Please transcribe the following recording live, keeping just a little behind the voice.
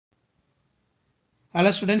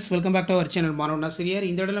Hello students, welcome back to our channel. மாணவன் ஆசிரியர்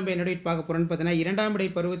இந்த இடத்துல நம்ம என்னோட பார்க்க போறோம்னு பார்த்தீங்கன்னா இரண்டாம் இடை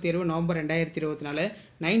பருவத் தேர்வு நவம்பர் 2024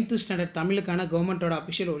 9th ஸ்டாண்டர்ட் தமிழுக்கான கவர்மெண்டோட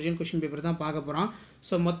அஃபிஷியல் ஒரிஜினல் கொஸ்டின் பேப்பர் தான் பார்க்க போகிறோம்.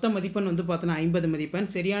 ஸோ மொத்த மதிப்பெண் வந்து பார்த்தீங்கன்னா 50 மதிப்பெண்.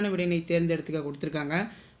 சரியான விடையினை தேர்ந்தெடுத்துக்க கொடுத்துருக்காங்க.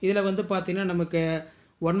 இதில் வந்து பார்த்தீங்கன்னா நமக்கு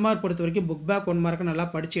 1 மார்க் பொறுத்த வரைக்கும் புக் பேக் 1 மார்க்கு நல்லா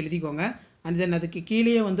படித்து எழுதிக்கோங்க. அண்ட் தென் அதுக்கு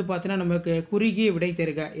கீழே வந்து பார்த்தீங்கன்னா நமக்கு குறுகிய விடை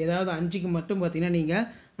தருக, ஏதாவது 5க்கு மட்டும் பார்த்தீங்கன்னா நீங்கள்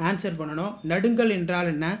ஆன்சர் பண்ணணும். நடுங்கள் என்றால்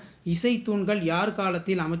என்ன? இசைத்தூண்கள் யார்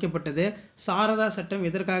காலத்தில் அமைக்கப்பட்டது? சாரதா சட்டம்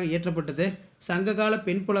எதற்காக இயற்றப்பட்டது? சங்ககால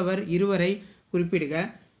பெண் புலவர் இருவரை குறிப்பிடுக.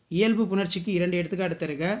 இயல்பு புணர்ச்சிக்கு 2 எடுத்துக்காட்டு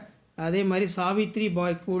தருக. அதே மாதிரி சாவித்ரி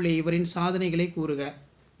பாய் பூலே இவரின் சாதனைகளை கூறுக.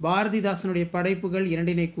 பாரதிதாசனுடைய படைப்புகள்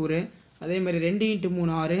 2னை கூறு. அதே மாதிரி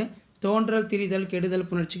 2x3 6. தோன்றல் திரிதல் கெடுதல்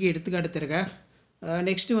புணர்ச்சிக்கு எடுத்துக்காட்டு தருக.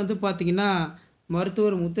 நெக்ஸ்ட்டு வந்து பார்த்திங்கன்னா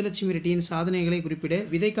மருத்துவர் முத்துலட்சுமி ரெட்டியின் சாதனைகளை குறிப்பிடு.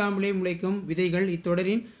 விதைக்காமலே முளைக்கும் விதைகள்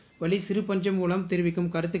இத்தொடரின் வழி சிறு பஞ்சம் மூலம் தெரிவிக்கும்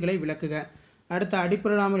கருத்துக்களை விளக்குக. அடுத்த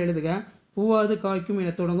அடிப்படாமல் எழுதுக. பூவாது காய்க்கும்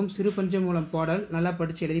என தொடங்கும் சிறு பஞ்சம் மூலம் பாடல் நல்லா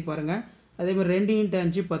படித்து எழுதி பாருங்கள். அதே மாதிரி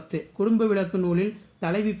 2x5 10. குடும்ப விளக்கு நூலில்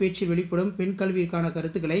தலைவி பேச்சில் வெளிப்படும் பெண் கல்விக்கான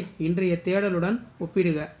கருத்துக்களை இன்றைய தேடலுடன்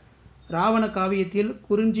ஒப்பிடுக. ராவண காவியத்தில்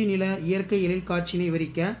குறிஞ்சி நில இயற்கை எழில் காட்சியினை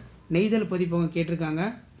விவரிக்க. நெய்தல் பதிப்பகம் கேட்டிருக்காங்க,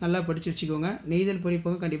 நல்லா படித்து வச்சுக்கோங்க. நெய்தல்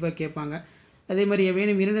பதிப்பகம் கண்டிப்பாக கேட்பாங்க. அதே மாதிரி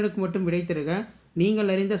வேணும் 2க்கு மட்டும் விடை தருக.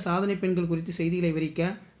 நீங்கள் அறிந்த சாதனை பெண்கள் குறித்து செய்திகளை விவரிக்க.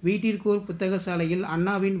 வீட்டிற்கோர் புத்தக சாலையில்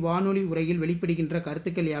அண்ணாவின் வானொலி உரையில் வெளிப்படுகின்ற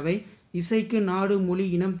கருத்துக்கள் யாவை? இசைக்கு நாடு மொழி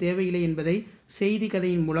இனம் தேவையில்லை என்பதை செய்தி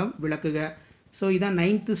கதையின் மூலம் விளக்குக. ஸோ இதான்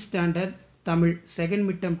 9th standard Tamil second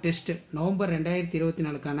mid term test November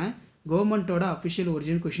 2024க்கான கவர்மெண்ட்டோட official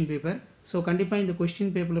original question paper. So கண்டிப்பாக இந்த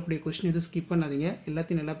கொஸ்டின் பேப்பரில் கூடிய கொஸ்டின் எதுவும் ஸ்கிப் பண்ணாதீங்க,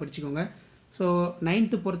 எல்லாத்தையும் நல்லா படிச்சுக்கோங்க. ஸோ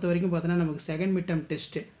 9th பொறுத்த வரைக்கும் பார்த்தீங்கன்னா நமக்கு second mid term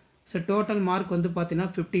test. So total mark வந்து பார்த்தீங்கன்னா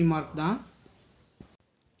 50 மார்க் தான்.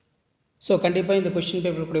 ஸோ கண்டிப்பாக இந்த கொஸ்டின்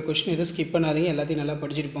பேப்பர் கூடிய கொஸ்டின் எதுவும் ஸ்கிப் பண்ணாதீங்க, எல்லாத்தையும் நல்லா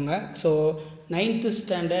படிச்சுட்டு போங்க. So 9th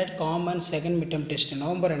standard common second mid term test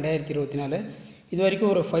November 2024 இது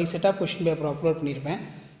வரைக்கும் ஒரு 5 set of question paper upload பண்ணியிருப்பேன்.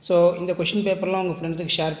 ஸோ இந்த கொஸ்டின் பேப்பர்லாம் உங்கள்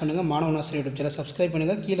ஃப்ரெண்ட்ஸுக்கு ஷேர் பண்ணுங்கள். மாணவன் ஆசிரியர் யூடியூப் சேனல் சப்ஸ்கிரைப்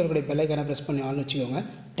பண்ணுங்கள். கீழே இருக்கிற பெல் ஐக்கானை ப்ரெஸ் பண்ணி ஆல்னு வச்சுக்கோங்க.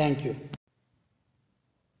 Thank you.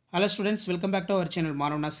 Hello students, welcome back to our channel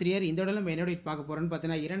மாணவன் ஆசிரியர். இந்த இடத்துல நம்ம என்னோட பார்க்க போகிறோன்னு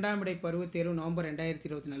பார்த்தீங்கன்னா இரண்டாம் இடை பருவத் தேர்வு நவம்பர்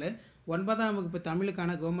 2024 9ஆம் வகுப்பு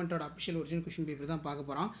தமிழுக்கான கவர்மெண்ட்டோட அஃபிஷியல் ஒரிஜினல் கொஸ்டின் பேப்பர் தான் பார்க்க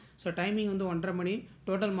போகிறோம். ஸோ டைமிங் வந்து 1:30 மணி.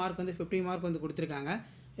 டோட்டல் மார்க் வந்து 50 மார்க் வந்து கொடுத்துருக்காங்க.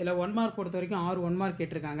 இதில் 1 மார்க் பொறுத்த வரைக்கும் 6 1 மார்க்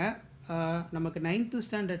கேட்டிருக்காங்க. நமக்கு 9th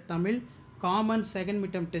standard Tamil common second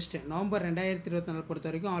mid term test November 2024 பொறுத்த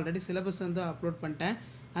வரைக்கும் ஆல்ரெடி சிலபஸ் வந்து அப்லோட் பண்ணிட்டேன்.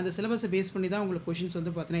 அந்த சிலபஸை பேஸ் பண்ணி தான் உங்களுக்கு கொஷின்ஸ்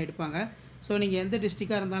வந்து பார்த்தீங்கன்னா எடுப்பாங்க. ஸோ நீங்கள் எந்த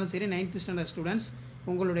டிஸ்ட்ரிக்டாக இருந்தாலும் சரி 9th ஸ்டாண்டர்ட் ஸ்டூடெண்ட்ஸ்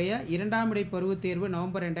உங்களுடைய இரண்டாம் இடை பருவத் தேர்வு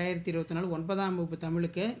நவம்பர் 2024 9ஆம் வகுப்பு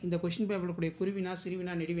தமிழுக்கு இந்த கொஸ்டின் பேப்பரில் கூடிய குருவினா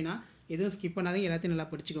சிறுவினா நெடுவினா எதுவும் ஸ்கிப் பண்ணாதீங்க, எல்லாத்தையும் நல்லா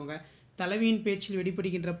படிச்சுக்கோங்க. தலைவியின் பேச்சில்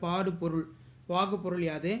வெளிப்படுகின்ற பாடு பொருள் வாகு பொருள்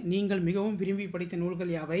யாது? நீங்கள் மிகவும் விரும்பி படித்த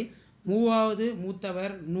நூல்கள் யாவை? மூவாவது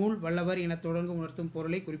மூத்தவர் நூல் வல்லவர் என தொடர்ந்து உணர்த்தும்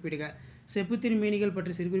பொருளை குறிப்பிடுக. செப்பு திருமேனிகள்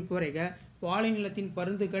பற்றி சிறுகுறிப்பு வரைக. பாலை நிலத்தின்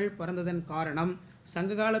பருந்துகள் பறந்ததன் காரணம்.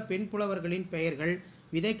 சங்ககால பெண் புலவர்களின் பெயர்கள்.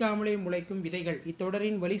 விதைக்காமலே முளைக்கும் விதைகள்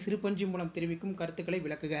இத்தொடரின் வழி சிறுபஞ்சு மூலம் தெரிவிக்கும் கருத்துக்களை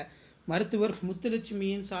விளக்குக. மருத்துவர்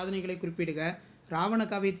முத்துலட்சுமியின் சாதனைகளை குறிப்பிடுக. ராவண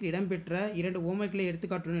காவியத்தில் இடம்பெற்ற 2 ஓமைகளை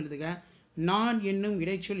எடுத்துக்காட்டுடன் எழுதுக. நான் என்னும்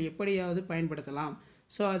இடைச்சொல் எப்படியாவது பயன்படுத்தலாம்.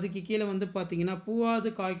 ஸோ அதுக்கு கீழே வந்து பார்த்தீங்கன்னா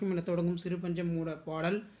பூவாது காய்க்கும் என தொடங்கும் சிறுபஞ்சம் மூட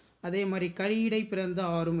பாடல். அதே மாதிரி கலியிடை பிறந்த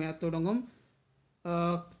ஆறும் என தொடங்கும்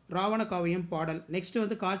ராவண காவியம் பாடல். நெக்ஸ்ட்டு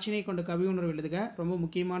வந்து காட்சினை கொண்ட கவி உணர்வு எழுதுக. ரொம்ப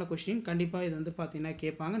முக்கியமான கொஸ்டின், கண்டிப்பாக இது வந்து பார்த்தீங்கன்னா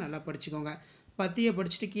கேட்பாங்க, நல்லா படிச்சுக்கோங்க. பத்தியை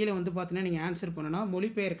படிச்சுட்டு கீழே வந்து பார்த்தீங்கன்னா நீங்கள் ஆன்சர் பண்ணணும்.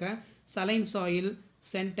 மொழிபெயர்க்க saline soil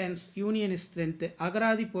sentence union strength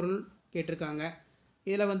அகராதி பொருள் கேட்டிருக்காங்க.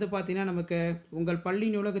 இதில் வந்து பார்த்தீங்கன்னா நமக்கு உங்கள் பள்ளி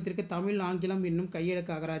நூலகத்திற்கு தமிழ் ஆங்கிலம் என்னும்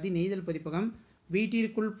கையெழுக்க அகராதி. நெய்தல் பதிப்பகம்.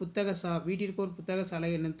 வீட்டிற்குள் வீட்டிற்கோர் புத்தக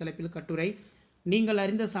சாலை என்னும் தலைப்பில் கட்டுரை. நீங்கள்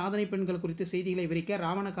அறிந்த சாதனை பெண்கள் குறித்த செய்திகளை விவரிக்க.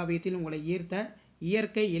 ராவண காவியத்தில் உங்களை ஈர்த்த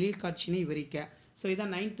இயற்கை எழில் காட்சியினை விவரிக்க. ஸோ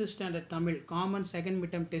இதான் 9th standard Tamil common second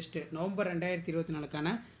mid term test November 2024க்கான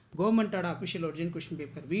கவர்மெண்ட்டோட official original question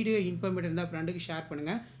paper. Video informative இருந்தால் ஃப்ரெண்டுக்கு ஷேர்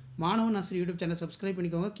பண்ணுங்கள். மாணவன் ஆசிரியர் யூடியூப் சேனல் சப்ஸ்கிரைப்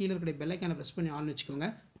பண்ணிக்கோங்க. கீழே இருக்கிற பெல் ஐக்கானை ப்ரெஸ் பண்ணி ஆல்னு வச்சுக்கோங்க.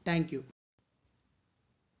 Thank you.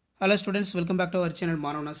 Hello students, welcome back to our channel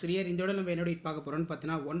மாணவன் ஆசிரியர். இந்த விட நம்ம என்னோட பார்க்க போகிறோன்னு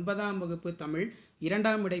பார்த்தீங்கன்னா 9ஆம் வகுப்பு தமிழ்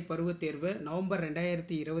இரண்டாம் இடை பருவத் தேர்வு நவம்பர்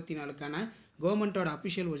 2024க்கான கவர்மெண்ட்டோட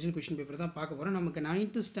அஃபிஷியல் ஒரிஜினல் கொஸ்டின் பேப்பர் தான் பார்க்க போகிறோம். நமக்கு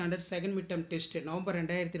 9th standard second mid term test November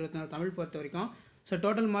 2024 Tamil பொறுத்த வரைக்கும் ஸோ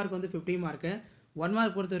டோட்டல் மார்க் வந்து 50 மார்க்கு. 1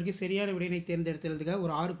 மார்க் பொறுத்த வரைக்கும் சரியான விடையினை தேர்ந்தெடுத்ததுக்கு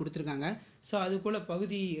ஒரு 6 கொடுத்துருக்காங்க. ஸோ அதுக்குள்ள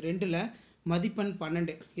பகுதி 2ல் மதிப்பெண்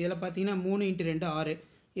 12. இதில் பார்த்தீங்கன்னா 3x2 6.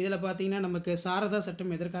 இதில் பார்த்தீங்கன்னா நமக்கு சாரதா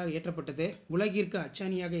சட்டம் எதற்காக இயற்றப்பட்டது? உலகிற்கு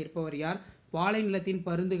அச்சாணியாக இருப்பவர் யார்? பாலை நிலத்தின்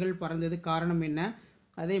பருந்துகள் பறந்தது காரணம் என்ன?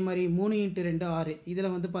 அதே மாதிரி 3x2 6.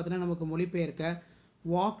 இதில் வந்து பார்த்தீங்கன்னா நமக்கு மொழிபெயர்க்க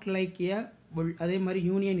வாக் லைக் எ அதே மாதிரி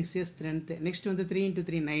union is a strength. Next வந்து 3 ×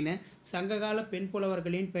 3 9. சங்ககால பெண்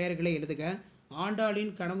புலவர்களின் பெயர்களை எழுதுக.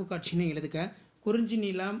 ஆண்டாளின் கனவு காட்சியினை எழுதுக. குறிஞ்சி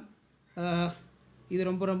நிலம், இது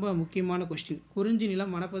ரொம்ப ரொம்ப முக்கியமான கொஸ்டின். குறிஞ்சி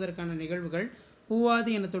நிலம் மணப்பதற்கான நிகழ்வுகள்.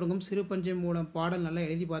 பூவாது என தொடங்கும் சிறு பஞ்சம் மூலம் பாடல் நல்லா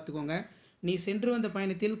எழுதி பார்த்துக்கோங்க. நீ சென்று வந்த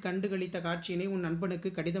பயணத்தில் கண்டு கழித்த காட்சியினை உன் நண்பனுக்கு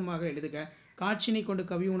கடிதமாக எழுதுக. காட்சியினை கொண்டு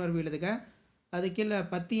கவி உணர்வு எழுதுக. அதுக்கீழே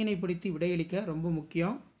பத்தியினை பிடித்து விடையளிக்க ரொம்ப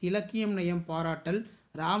முக்கியம். இலக்கியம் நயம் பாராட்டல்.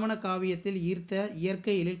 ராவண காவியத்தில் ஈர்த்த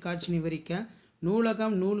இயற்கை எழில் காட்சி விவரிக்க.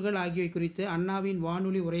 நூலகம் நூல்கள் ஆகியவை குறித்து அண்ணாவின்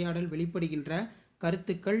வானொலி உரையாடல் வெளிப்படுகின்ற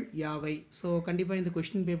கருத்துக்கள் யாவை? ஸோ கண்டிப்பாக இந்த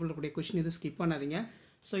கொஸ்டின் பேப்பரில் இருக்கக்கூடிய கொஸ்டின் இது ஸ்கிப் பண்ணாதீங்க.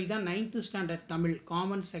 ஸோ இதான் 9th standard Tamil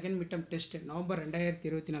common second midterm test November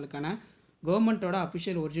 2024க்கான கவர்மெண்ட்டோட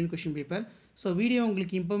official original question paper. So video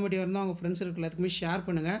உங்களுக்கு இன்ஃபர்மேட்டிவாக இருந்தால் உங்கள் ஃப்ரெண்ட்ஸ் எல்லாத்துக்குமே ஷேர்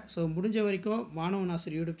பண்ணுங்கள். ஸோ முடிஞ்ச வரைக்கும் மாணவன்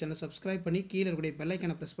ஆசிரியர் யூடியூப் சேனல் சப்ஸ்கிரைப் பண்ணி கீழே இருக்கக்கூடிய பெல்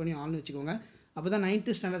ஐக்கானை ப்ரெஸ் பண்ணி ஆல்னு வச்சுக்கோங்க. அப்போ தான் 9th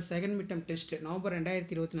standard second midterm test November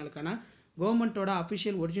 2024க்கான கவர்மெண்ட்டோட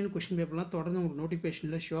அஃபிஷியல் ஒரிஜினல் கொஸ்டின் பேப்பர்லாம் தொடர்ந்து உங்களுக்கு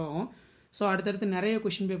நோட்டிஃபிகேஷனில் ஷோ ஆகும். ஸோ அடுத்தடுத்து நிறைய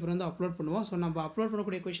கொஸ்டின் பேப்பர் வந்து அப்லோட் பண்ணுவோம். ஸோ நம்ம அப்லோட்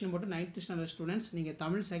பண்ணக்கூடிய கொஸ்டின் மட்டும் 9th ஸ்டாண்டர்ட் ஸ்டூடெண்ட்ஸ் நீங்கள்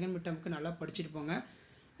தமிழ் செகண்ட் மிட்டமுக்கு நல்லா படிச்சுட்டு போங்க.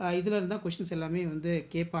 இதில் இருந்தால் கொஸ்டின்ஸ் எல்லாமே வந்து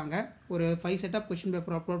கேட்பாங்க. ஒரு 5 set of question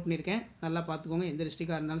paper upload பண்ணியிருக்கேன், நல்லா பார்த்துக்கோங்க. எந்த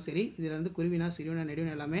டிஸ்ட்ரிக்டாக இருந்தாலும் சரி, இதில் இருந்து குருவினா சிறுவினா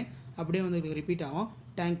நெடுவினா எல்லாமே அப்படியே வந்து ரிப்பீட் ஆகும்.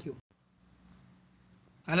 Thank you.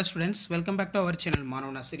 Hello students, welcome back to our channel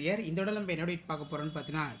மாணவன் ஆசிரியர். இந்த இடம் நம்ம என்னோட பார்க்க போகிறோன்னு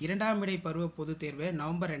பார்த்தீங்கன்னா 2ஆம் இடை பருவ பொதுத் தேர்வு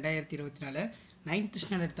நவம்பர் 2024 9th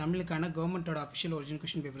ஸ்டாண்டர்ட் தமிழுக்கான கவர்மெண்ட்டோட அஃபிஷியல் ஒரிஜினல்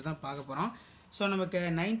கொஸ்டின் பேப்பர் தான் பார்க்க போகிறோம். ஸோ நமக்கு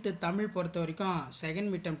 9th தமிழ் பொறுத்த வரைக்கும் second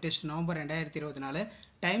midterm test November 2024.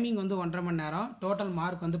 Timing வந்து 1.5 மணி நேரம். டோட்டல்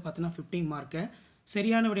மார்க் வந்து பார்த்தீங்கன்னா 15 மார்க்கு.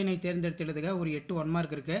 சரியான விடையினை தேர்ந்தெடுத்து எழுதுக. ஒரு 8 1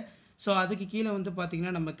 மார்க் இருக்குது. ஸோ அதுக்கு கீழே வந்து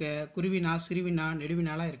பார்த்திங்கன்னா நமக்கு குருவினா சிறுவினா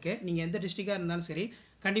நெடுவினாலாம் இருக்குது. நீங்கள் எந்த டிஸ்ட்ரிக்டாக இருந்தாலும் சரி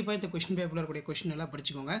கண்டிப்பாக இந்த கொஸ்டின் பேப்பரில் இருக்கக்கூடிய கொஸ்டின் எல்லாம்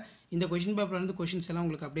படிச்சுக்கோங்க. இந்த கொஸ்டின் பேப்பர்லேருந்து கொஸ்டின்ஸ் எல்லாம்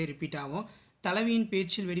உங்களுக்கு அப்படியே ரிப்பீட் ஆகும். தலைவியின்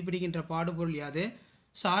பேச்சில் வெளிப்படுகின்ற பாடுபொருள் யாது?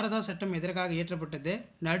 சாரதா சட்டம் எதற்காக இயற்றப்பட்டது?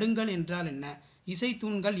 நடுங்கல் என்றால் என்ன?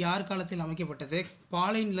 இசைத்தூண்கள் யார் காலத்தில் அமைக்கப்பட்டது?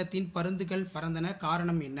 பாலை நிலத்தின் பருந்துகள் பறந்தன,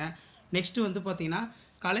 காரணம் என்ன? நெக்ஸ்ட்டு வந்து பார்த்திங்கன்னா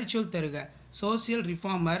கலைச்சொல் தருக. Social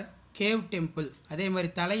reformer, cave temple. அதே மாதிரி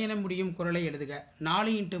தலையென முடியும் குரலை எழுதுக.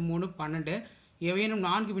 4 × 3 12. எவையேனும்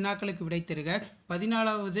 4 வினாக்களுக்கு விடை தருக.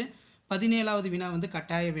 17வது வினா வந்து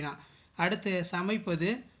கட்டாய வினா. அடுத்து சமைப்பது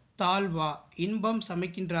தாழ்வா, இன்பம்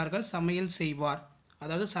சமைக்கின்றார்கள் சமையல் செய்வார்.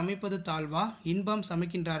 அதாவது சமைப்பது தாழ்வா, இன்பம்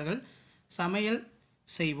சமைக்கின்றார்கள் சமையல்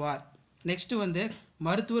செய்வார். நெக்ஸ்ட்டு வந்து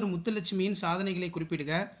மருத்துவர் முத்துலட்சுமியின் சாதனைகளை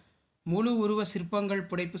குறிப்பிடுக. முழு உருவ சிற்பங்கள்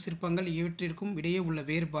புடைப்பு சிற்பங்கள் இவற்றிற்கும் இடையே உள்ள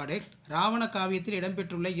வேறுபாடு. ராவண காவியத்தில்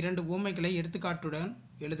இடம்பெற்றுள்ள 2 உவமைகளை எடுத்துக்காட்டுடன்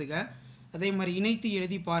எழுதுக. அதே மாதிரி இணைத்து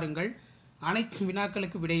எழுதி பாருங்கள். அனைத்து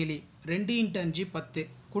வினாக்களுக்கு விடையளி. 2 × 5 10.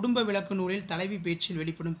 குடும்ப விளக்கு நூலில் தலைவி பேச்சில்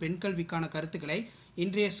வெளிப்படும் பெண் கல்விக்கான கருத்துக்களை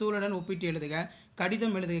இன்றைய சூழலுடன் ஒப்பிட்டு எழுதுக.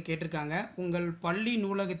 கடிதம் எழுதுக கேட்டிருக்காங்க. உங்கள் பள்ளி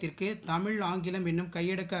நூலகத்திற்கு தமிழ் ஆங்கிலம் என்னும்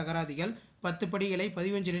கையடக்க அகராதிகள் 10 படிகளை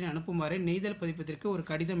பதிவஞ்சலில் அனுப்புமாறு நெய்தல் பதிப்பதற்கு ஒரு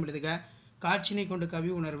கடிதம் எழுதுக. காட்சியினை கொண்டு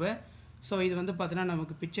கவி உணர்வு. ஸோ இது வந்து பார்த்தீங்கன்னா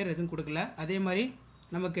நமக்கு பிக்சர் எதுவும் கொடுக்கல. அதே மாதிரி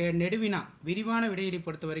நமக்கு நெடுவினா விரிவான விடையளி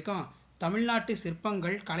பொறுத்த வரைக்கும் தமிழ்நாட்டு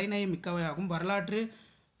சிற்பங்கள் கலைநயம் மிக்கவையாகவும் வரலாற்று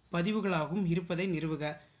பதிவுகளாகவும் இருப்பதை நிறுவுக.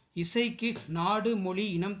 இசைக்கு நாடு மொழி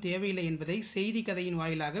இனம் தேவையில்லை என்பதை செய்தி கதையின்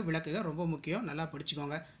வாயிலாக விளக்குக. ரொம்ப முக்கியம், நல்லா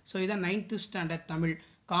படிச்சுக்கோங்க. ஸோ இதான் 9th standard Tamil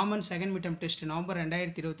common second midterm test November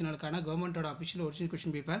 2024க்கான கவர்மெண்ட்டோட அஃபிஷியல் ஒரிஜினல்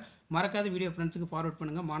கொஸ்டின் பேப்பர். மறக்காத வீடியோ ஃப்ரெண்ட்ஸுக்கு ஃபார்வர்ட்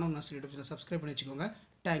பண்ணுங்கள். மாணவன் ஆசிரியர் யூடியூப் சேனல் சப்ஸ்கிரைப் பண்ணி வச்சுக்கோங்க.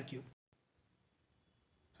 Thank you.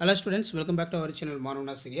 Hello students, welcome back to our channel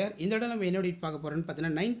மாணவன் ஆசிரியர். இந்த இடம் நம்ம என்னோட பார்க்க போகிறோன்னு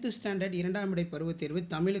பார்த்தீங்கன்னா 9th ஸ்டாண்டர்ட் 2ஆம் இடை பருவத் தேர்வு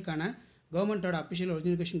தமிழுக்கான கவர்மெண்ட்டோட அஃபிஷியல்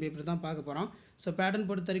ஒரிஜினல் கொஸ்டின் பேப்பர் தான் பார்க்க போகிறோம். ஸோ பேட்டர்ன்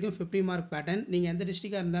பொறுத்த வரைக்கும் 50 மார்க் பேட்டர்ன். நீங்கள் எந்த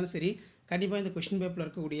டிஸ்ட்ரிக்டாக இருந்தாலும் சரி கண்டிப்பாக இந்த கொஸ்டின் பேப்பரில்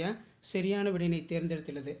இருக்கக்கூடிய சரியான விடையினை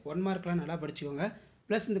தேர்ந்தெடுத்துள்ளது 1 மார்க்லாம் நல்லா படிச்சுக்கோங்க.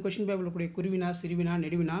 ப்ளஸ் இந்த கொஸ்டின் பேப்பரில் இருக்கக்கூடிய குருவினா சிறுவினா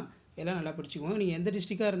நெடுவினா எல்லாம் நல்லா படிச்சுக்கோங்க. நீங்கள் எந்த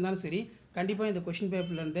டிஸ்ட்ரிக்டாக இருந்தாலும் சரி கண்டிப்பாக இந்த கொஸ்டின்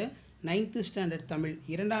பேப்பர்லேருந்து 9th ஸ்டாண்டர்ட் தமிழ்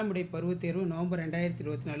 2ஆம் இடை பருவத் தேர்வு நவம்பர்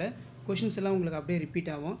 2024 கொஷின்ஸ் எல்லாம் உங்களுக்கு அப்படியே ரிப்பீட்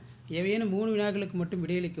ஆகும். எவையேனும் 3 வினாக்களுக்கு மட்டும்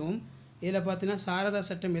விடையளிக்கவும். இதில் பார்த்தீங்கன்னா சாரதா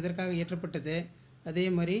சட்டம் எதற்காக இயற்றப்பட்டது, அதே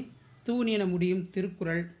மாதிரி தூண் என முடியும்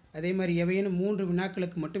திருக்குறள், அதே மாதிரி எவையேனும் 3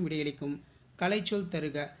 வினாக்களுக்கு மட்டும் விடையளிக்கும். கலைச்சொல்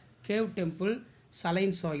தருக. Cave temple,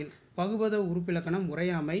 saline soil. பகுபத உறுப்பிலக்கணம்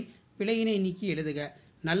உரையாமை, பிழையினை நீக்கி எழுதுக.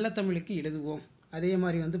 நல்ல தமிழுக்கு எழுதுவோம். அதே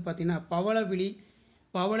மாதிரி வந்து பார்த்திங்கன்னா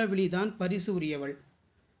பவளவிழி தான் பரிசு உரியவள்.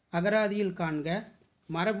 அகராதியில் காண்க.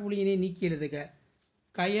 மரபுலியினை நீக்கி எழுதுக.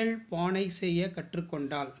 கயல் பானை செய்ய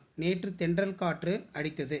கற்றுக்கொண்டாள். நேற்று தென்றல் காற்று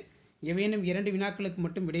அடித்தது. எவையேனும் 2 வினாக்களுக்கு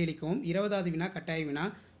மட்டும் விடையளிக்கவும். 20வது வினா கட்டாய வினா.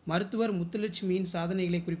 மருத்துவர் முத்துலட்சுமியின்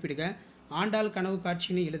சாதனைகளை குறிப்பிடுக. ஆண்டாள் கனவு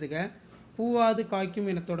காட்சியினை எழுதுக. பூவாது காய்க்கும்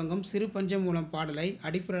என தொடங்கும் சிறு பஞ்சம் மூலம் பாடலை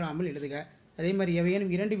அடிப்புறாமல் எழுதுக. அதே மாதிரி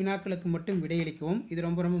எவையேனும் 2 வினாக்களுக்கு மட்டும் விடையளிக்கவும். இது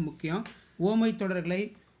ரொம்ப ரொம்ப முக்கியம். ஓமை தொடர்களை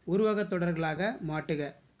உருவக தொடர்களாக மாட்டுக.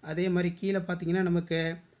 அதே மாதிரி கீழே பார்த்தீங்கன்னா நமக்கு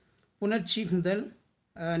புணர்ச்சி முதல்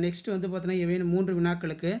நெக்ஸ்ட் வந்து பார்த்தீங்கன்னா ஏதேனும் 3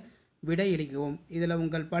 வினாக்களுக்கு விடை அளிக்கவும். இதில்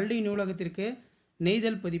உங்கள் பள்ளி நூலகத்திற்கு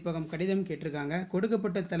நெய்தல் பதிப்பகம் கடிதம் கேட்டிருக்காங்க.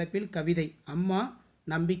 கொடுக்கப்பட்ட தலைப்பில் கவிதை அம்மா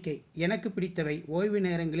நம்பிக்கை எனக்கு பிடித்தவை ஓய்வு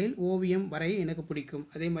நேரங்களில் ஓவியம் வரைய எனக்கு பிடிக்கும்.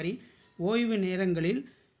 அதே மாதிரி ஓய்வு நேரங்களில்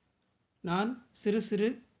நான் சிறு சிறு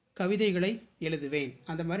கவிதைகளை எழுதுவேன்.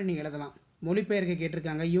 அந்த மாதிரி நீங்கள் எழுதலாம். மொழிபெயர்க்க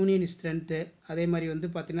கேட்டிருக்காங்க. Union is strength. அதே மாதிரி வந்து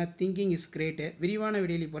பார்த்திங்கன்னா திங்கிங் இஸ் கிரேட்டு. விரிவான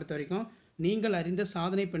விடையை பொறுத்த வரைக்கும் நீங்கள் அறிந்த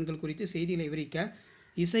சாதனை பெண்கள் குறித்து செய்திகளை விவரிக்க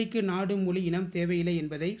இசைக்கு நாடு மொழி இனம் தேவையில்லை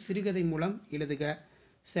என்பதை சிறுகதை மூலம் எழுதுக.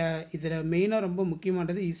 இதில் மெயினாக ரொம்ப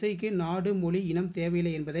முக்கியமானது இசைக்கு நாடு மொழி இனம்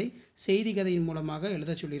தேவையில்லை என்பதை செய்தி கதையின் மூலமாக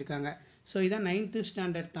எழுத சொல்லியிருக்காங்க. ஸோ இதான் 9th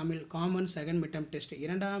standard Tamil common second midterm test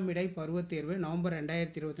 2ஆம் இடை பருவத் தேர்வு November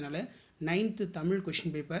 2024 9th Tamil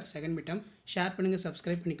question paper second midterm. Share பண்ணுங்கள்,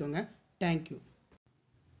 சப்ஸ்கிரைப் பண்ணிக்கோங்க. Thank you.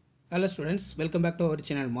 Hello students, welcome back to our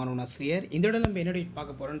channel மாணவன் ஆசிரியர். இந்த இடம் நம்ம என்ன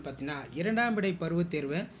பார்க்க போகிறோம்னு பார்த்தீங்கன்னா 2ஆம் இடை பருவத்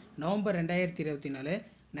தேர்வு நவம்பர் 2024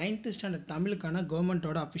 9th ஸ்டாண்டர்ட் தமிழுக்கான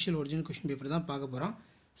கவர்மெண்ட்டோட அஃபிஷியல் ஒரிஜினல் கொஷின் பேப்பர் தான் பார்க்க போகிறோம்.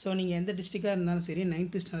 ஸோ நீங்கள் எந்த டிஸ்ட்ரிக்டாக இருந்தாலும் சரி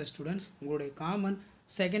 9th ஸ்டாண்டர்ட் ஸ்டூடெண்ட்ஸ் உங்களுடைய common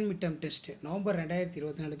second midterm test November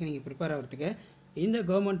 2024 நீங்கள் ப்ரிப்பேர் ஆகிறதுக்கு இந்த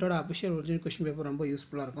கவர்மெண்ட்டோட அஃபிஷியல் ஒரிஜினல் கொஷின் பேப்பர் ரொம்ப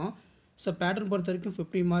யூஸ்ஃபுல்லாக இருக்கும். ஸோ பேட்டர்ன் பொறுத்த வரைக்கும்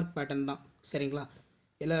 50 மார்க் பேட்டர்ன் தான், சரிங்களா?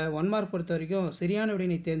 இல்லை 1 மார்க் பொறுத்த வரைக்கும் சரியான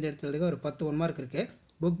விடையை தேர்ந்தெடுத்ததுக்கு ஒரு 10 1 மார்க் இருக்குது.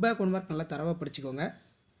 புக் பேக் 1 மார்க் நல்லா தரவாக படிச்சுக்கோங்க.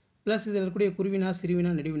 ப்ளஸ் இதில் இருக்கக்கூடிய குருவினா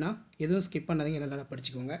சிறுவினா நெடுவினா எதுவும் ஸ்கிப் பண்ணாதீங்க, எல்லாம் நல்லா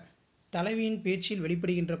படிச்சுக்கோங்க. தலைவியின் பேச்சில்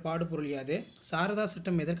வெளிப்படுகின்ற பாடுபொருள் யாது? சாரதா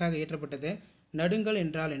சட்டம் எதற்காக இயற்றப்பட்டது? நடுங்கள்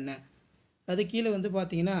என்றால் என்ன? அது கீழே வந்து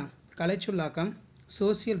பார்த்தீங்கன்னா கலைச்சொல்லாக்கம்,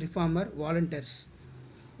 சோசியல் ரிஃபார்மர், வாலண்டியர்ஸ்.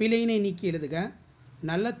 பிழையினை நீக்கி எழுதுக.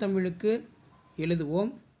 நல்ல தமிழுக்கு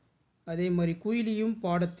எழுதுவோம். அதே மாதிரி குயிலியும்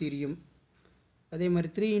பாடத்தீரியும். அதே மாதிரி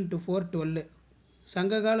 3x4 12.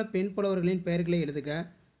 சங்ககால பெண் புலவர்களின் பெயர்களை எழுதுக.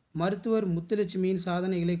 மருத்துவர் முத்துலட்சுமியின்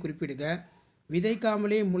சாதனைகளை குறிப்பிடுக.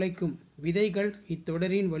 விதைக்காமலே முளைக்கும் விதைகள்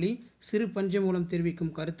இத்தொடரின் வழி சிறு பஞ்ச மூலம்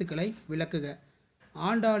தெரிவிக்கும் கருத்துக்களை விளக்குக.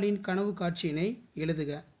 ஆண்டாளின் கனவு காட்சியினை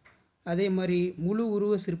எழுதுக. அதே மாதிரி முழு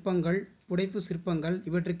உருவ சிற்பங்கள், புடைப்பு சிற்பங்கள்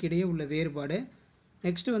இவற்றுக்கு இடையே உள்ள வேறுபாடு.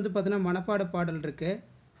 நெக்ஸ்ட்டு வந்து பார்த்தீங்கன்னா மனப்பாட பாடல் இருக்குது.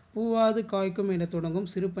 பூவாது காய்க்கும் என தொடங்கும்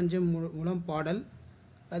சிறு பஞ்சம் மூலம் பாடல்.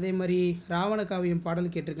 அதே மாதிரி ராவண காவியம்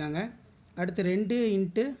பாடல் கேட்டிருக்காங்க. அடுத்து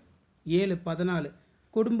 2x7 14.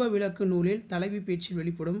 குடும்ப விளக்கு நூலில் தலைவி பேச்சில்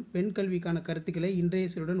வெளிப்படும் பெண் கல்விக்கான கருத்துக்களை இன்றைய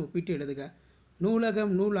சிறுடன் ஒப்பிட்டு எழுதுக.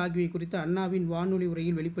 நூலகம், நூல் ஆகியவை குறித்து அண்ணாவின் வானொலி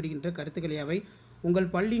உரையில் வெளிப்படுகின்ற கருத்துக்கள் யாவை?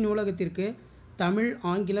 உங்கள் பள்ளி நூலகத்திற்கு தமிழ்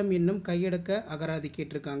ஆங்கிலம் என்னும் கையடக்க அகராதி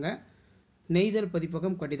கேட்டிருக்காங்க. நெய்தல்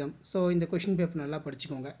பதிப்பகம் கடிதம். ஸோ இந்த கொஷின் பேப்பர் நல்லா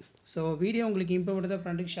படிச்சுக்கோங்க. ஸோ வீடியோ உங்களுக்கு இம்பார்ட்டன்ட்டாக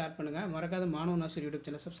ஃப்ரெண்டுக்கு ஷேர் பண்ணுங்கள். மறக்காத மாணவன் ஆசிரியர் யூடியூப்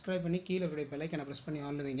சேனல் சப்ஸ்கிரைப் பண்ணி கீழே இருக்கிற பெல்லைக்கான ப்ரெஸ் பண்ணி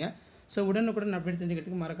ஆன் வைங்க. ஸோ உடனுக்குடன் அப்டேட்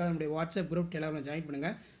தெரிஞ்சுக்கிறதுக்கு மறக்காத நம்முடைய வாட்ஸ்அப் குரூப் டெலிகிராமில் ஜாயின்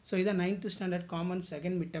பண்ணுங்கள். ஸோ இதான் 9th standard common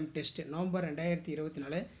second midterm test November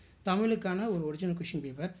 2024 தமிழுக்கான ஒரு ஒரிஜினல் கொஷின்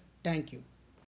பேப்பர். தேங்க்யூ.